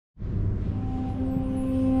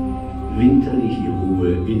Winterliche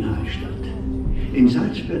Ruhe in Hallstatt. In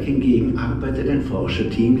Salzburg hingegen arbeitet ein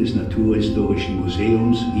Forscherteam des Naturhistorischen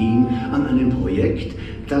Museums Wien an einem Projekt,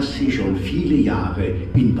 das sie schon viele Jahre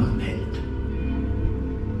in Bann hält.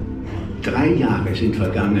 3 Jahre sind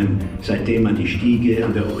vergangen, seitdem man die Stiege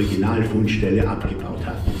an der Originalfundstelle abgebaut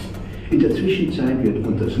hat. In der Zwischenzeit wird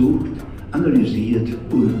untersucht, analysiert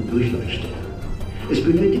und durchleuchtet. Es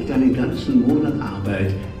benötigt einen ganzen Monat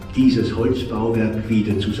Arbeit, dieses Holzbauwerk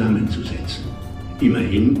wieder zusammenzusetzen.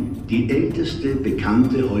 Immerhin die älteste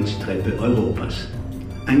bekannte Holztreppe Europas.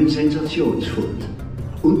 Ein Sensationsfund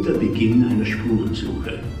und der Beginn einer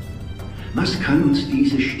Spurensuche. Was kann uns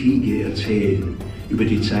diese Stiege erzählen über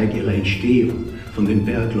die Zeit ihrer Entstehung von den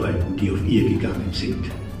Bergleuten, die auf ihr gegangen sind?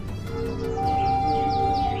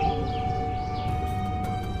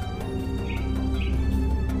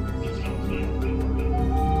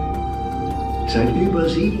 Seit über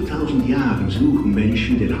 7000 Jahren suchen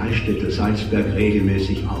Menschen den Hallstätter Salzberg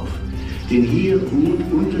regelmäßig auf, denn hier ruht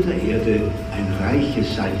unter der Erde ein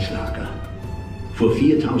reiches Salzlager. Vor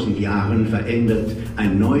 4000 Jahren verändert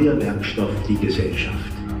ein neuer Werkstoff die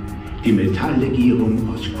Gesellschaft. Die Metalllegierung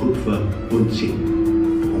aus Kupfer und Zinn,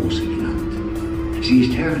 Bronze genannt. Sie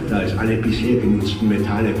ist härter als alle bisher genutzten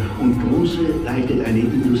Metalle und Bronze leitet eine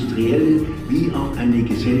industrielle wie auch eine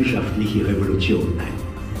gesellschaftliche Revolution ein.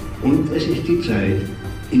 Und es ist die Zeit,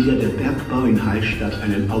 in der der Bergbau in Hallstatt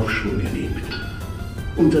einen Aufschwung erlebt.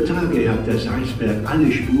 Unter Tage hat der Salzberg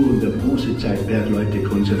alle Spuren der Bronzezeitbergleute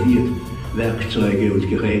konserviert. Werkzeuge und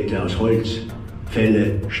Geräte aus Holz,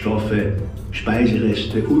 Felle, Stoffe,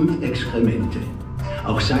 Speisereste und Exkremente.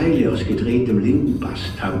 Auch Seile aus gedrehtem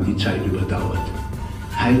Lindenbast haben die Zeit überdauert.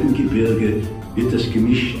 Heidengebirge wird das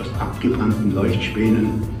Gemisch aus abgebrannten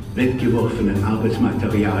Leuchtspänen, weggeworfenen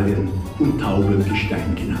Arbeitsmaterialien und taubem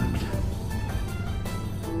Gestein genannt.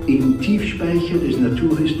 Im Tiefspeicher des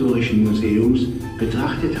Naturhistorischen Museums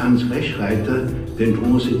betrachtet Hans Reschreiter den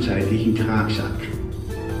bronzezeitlichen Tragsack.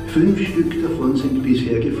 5 Stück davon sind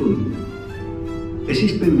bisher gefunden. Es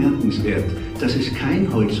ist bemerkenswert, dass es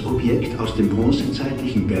kein Holzobjekt aus dem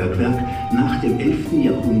bronzezeitlichen Bergwerk nach dem 11.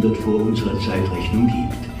 Jahrhundert vor unserer Zeitrechnung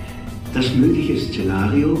gibt. Das mögliche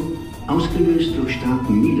Szenario: ausgelöst durch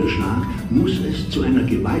starken Niederschlag, muss es zu einer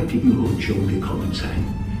gewaltigen Rutschung gekommen sein.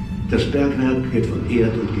 Das Bergwerk wird von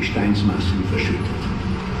Erd- und Gesteinsmassen verschüttet.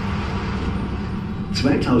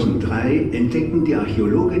 2003 entdecken die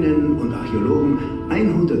Archäologinnen und Archäologen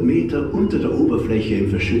 100 Meter unter der Oberfläche im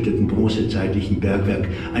verschütteten bronzezeitlichen Bergwerk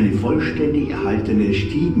eine vollständig erhaltene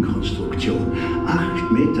Stiegenkonstruktion,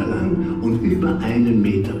 8 Meter lang und über 1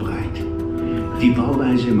 Meter breit. Die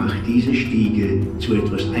Bauweise macht diese Stiege zu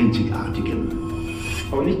etwas Einzigartigem.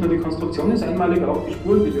 Aber nicht nur die Konstruktion ist einmalig, auch die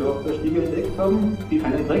Spuren, die wir auf der Stiege entdeckt haben. Die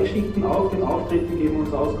feinen Dreckschichten auf den Auftritten geben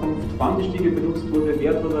uns Auskunft, wann die Stiege benutzt wurde,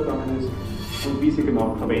 wer drüber gegangen ist und wie sie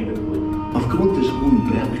genau verwendet wurde. Aufgrund des hohen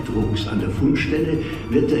Bergdrucks an der Fundstelle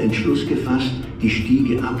wird der Entschluss gefasst, die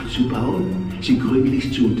Stiege abzubauen, sie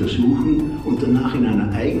gründlich zu untersuchen und danach in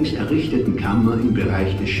einer eigens errichteten Kammer im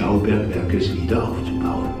Bereich des Schaubergwerkes wieder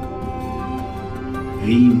aufzubauen.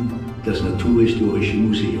 Wien, das Naturhistorische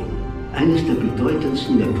Museum. Eines der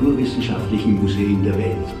bedeutendsten naturwissenschaftlichen Museen der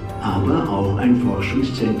Welt, aber auch ein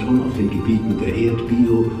Forschungszentrum auf den Gebieten der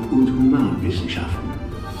Erdbio- und Humanwissenschaften.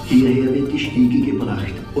 Hierher wird die Stiege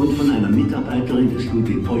gebracht und von einer Mitarbeiterin des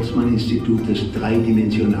Ludwig-Boltzmann-Institutes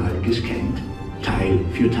dreidimensional gescannt, Teil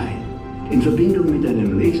für Teil. In Verbindung mit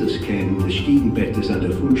einem Laserscan des Stiegenbettes an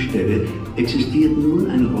der Fundstelle existiert nun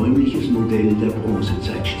ein räumliches Modell der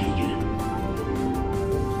Bronzezeitstiege.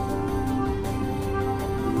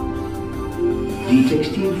 Die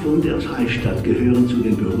Textilfunde aus Hallstatt gehören zu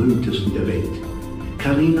den berühmtesten der Welt.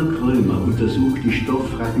 Carina Krömer untersucht die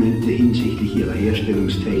Stofffragmente hinsichtlich ihrer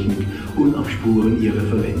Herstellungstechnik und auf Spuren ihrer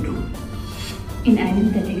Verwendung. In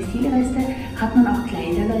einem der Textilreste hat man auch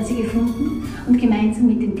Kleiderläuse gefunden und gemeinsam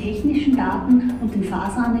mit den technischen Daten und den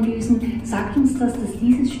Faseranalysen sagt uns das, dass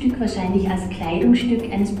dieses Stück wahrscheinlich als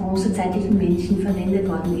Kleidungsstück eines bronzezeitlichen Menschen verwendet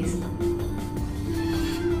worden ist.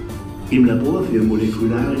 Im Labor für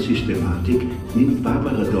molekulare Systematik nimmt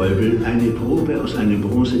Barbara Deubel eine Probe aus einem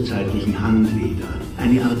bronzezeitlichen Handleder,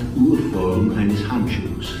 eine Art Urform eines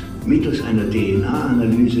Handschuhs. Mittels einer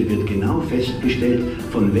DNA-Analyse wird genau festgestellt,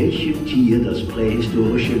 von welchem Tier das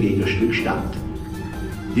prähistorische Lederstück stammt.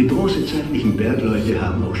 Die bronzezeitlichen Bergleute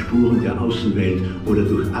haben auch Spuren der Außenwelt oder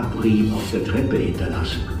durch Abrieb auf der Treppe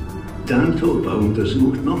hinterlassen. Dan Topa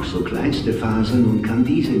untersucht noch so kleinste Fasern und kann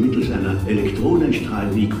diese mittels einer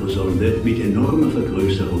Elektronenstrahlmikrosonde mit enormer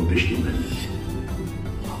Vergrößerung bestimmen.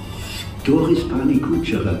 Doris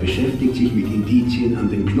Pani-Kutscherer beschäftigt sich mit Indizien an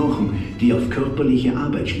den Knochen, die auf körperliche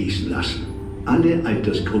Arbeit schließen lassen. Alle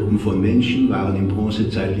Altersgruppen von Menschen waren im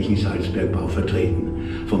bronzezeitlichen Salzbergbau vertreten,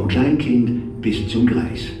 vom Kleinkind bis zum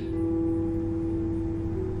Greis.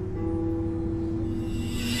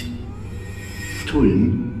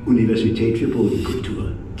 Tulln, Universität für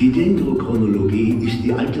Bodenkultur. Die Dendrochronologie ist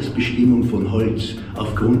die Altersbestimmung von Holz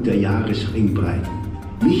aufgrund der Jahresringbreiten.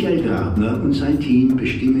 Michael Grabner und sein Team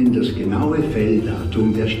bestimmen das genaue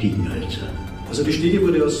Felldatum der Stiegenhölzer. Also die Stiege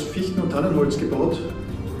wurde aus Fichten- und Tannenholz gebaut.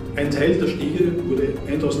 Ein Teil der Stiege wurde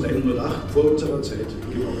 1108 vor unserer Zeit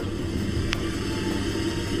gebaut.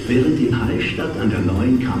 Während in Hallstatt an der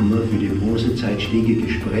neuen Kammer für die Bronzezeitstiege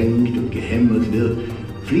gesprengt und gehämmert wird,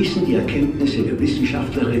 fließen die Erkenntnisse der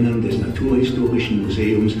Wissenschaftlerinnen des Naturhistorischen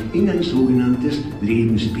Museums in ein sogenanntes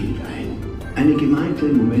Lebensbild ein. Eine gemalte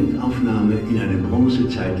Momentaufnahme in einem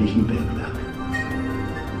bronzezeitlichen Bergwerk.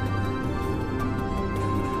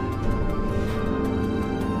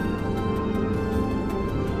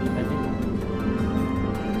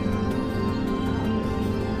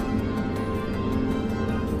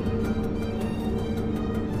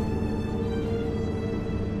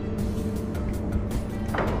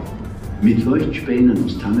 Mit Leuchtspänen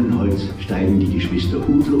aus Tannenholz steigen die Geschwister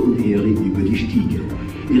Udo und Eri über die Stiege.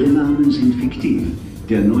 Ihre Namen sind fiktiv.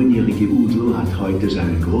 Der 9-jährige Udo hat heute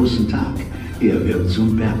seinen großen Tag. Er wird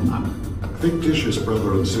zum Bergmann. Fictitious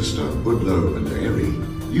brother and sister Udlo and Eri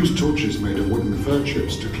used torches made of wooden fir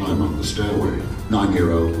chips to climb up the stairway.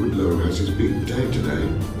 9-year-old Udlo has his big day today.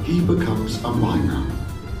 He becomes a miner.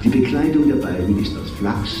 Die Bekleidung der beiden ist aus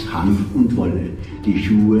Flachs, Hanf und Wolle, die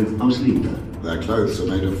Schuhe aus Leder. Their clothes are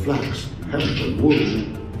made of flax, hemp and wool.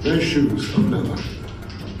 Their shoes of leather.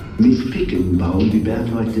 Mit Picken bauen die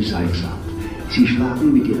Bergleute Salz ab. Sie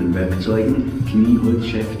schlagen mit ihren Werkzeugen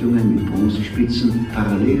Knieholzschäftungen mit Bronzespitzen,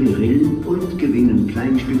 parallele Rillen und gewinnen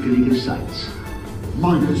kleinstückeliges Salz.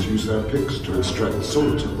 Miners use their picks to extract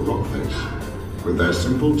salt at the rock face. With their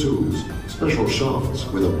simple tools, special shafts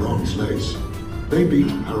with a bronze lace, they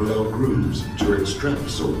beat parallel grooves to extract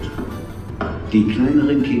salt. Die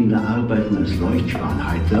kleineren Kinder arbeiten als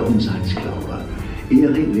Leuchtspanhalter und Salzklauber.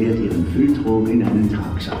 Eri leert ihren Fülltrog in einen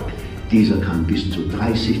Tragsack. Dieser kann bis zu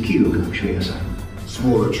 30 Kilogramm schwer sein.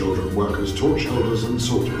 Smaller children work as torch holders and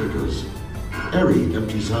salt pickers. Eri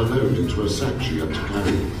empties her load into a sack she had to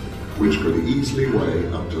carry, which could easily weigh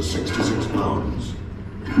up to 66 pounds.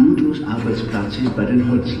 Udos Arbeitsplatz ist bei den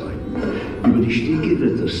Holzleuten. Über die Stiege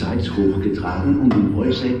wird das Salz hochgetragen und in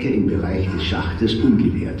Rollsäcke im Bereich des Schachtes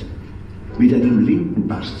umgeleert. Mit einem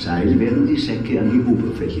Lindenbastseil werden die Säcke an die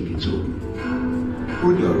Oberfläche gezogen.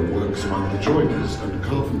 Udlo works among the joiners and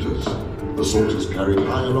carpenters. The salt is carried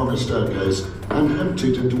high along a staircase and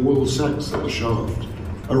emptied into wool sacks at the shaft.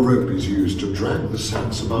 A rope is used to drag the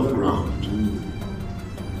sacks above ground.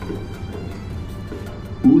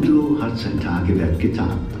 Udo hat sein Tagewerk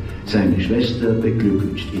getan. Seine Schwester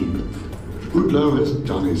beglückwünscht ihn. Udlo has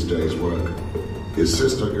done his day's work. His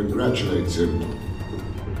sister congratulates him.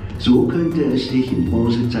 So könnte es sich im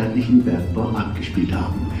bronzezeitlichen Bergbau abgespielt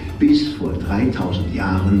haben, bis vor 3000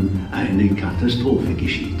 Jahren eine Katastrophe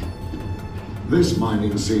geschieht. This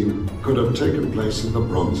mining scene could have taken place in the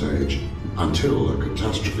Bronze Age until a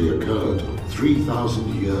catastrophe occurred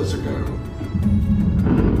 3,000 years ago.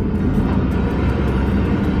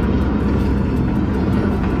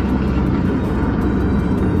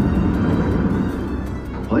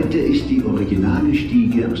 Heute ist die originale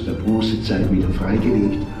Stiege aus der Bronzezeit wieder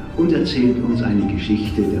freigelegt und erzählt uns eine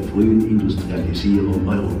Geschichte der frühen Industrialisierung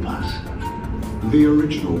Europas. The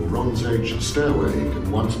original Bronze Age stairway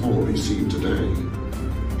can once more be seen today.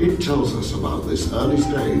 It tells us about this early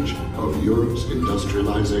stage of Europe's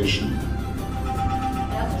industrialization.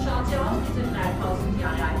 Ja, so schaut sie aus, diese 3000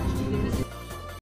 Jahre alte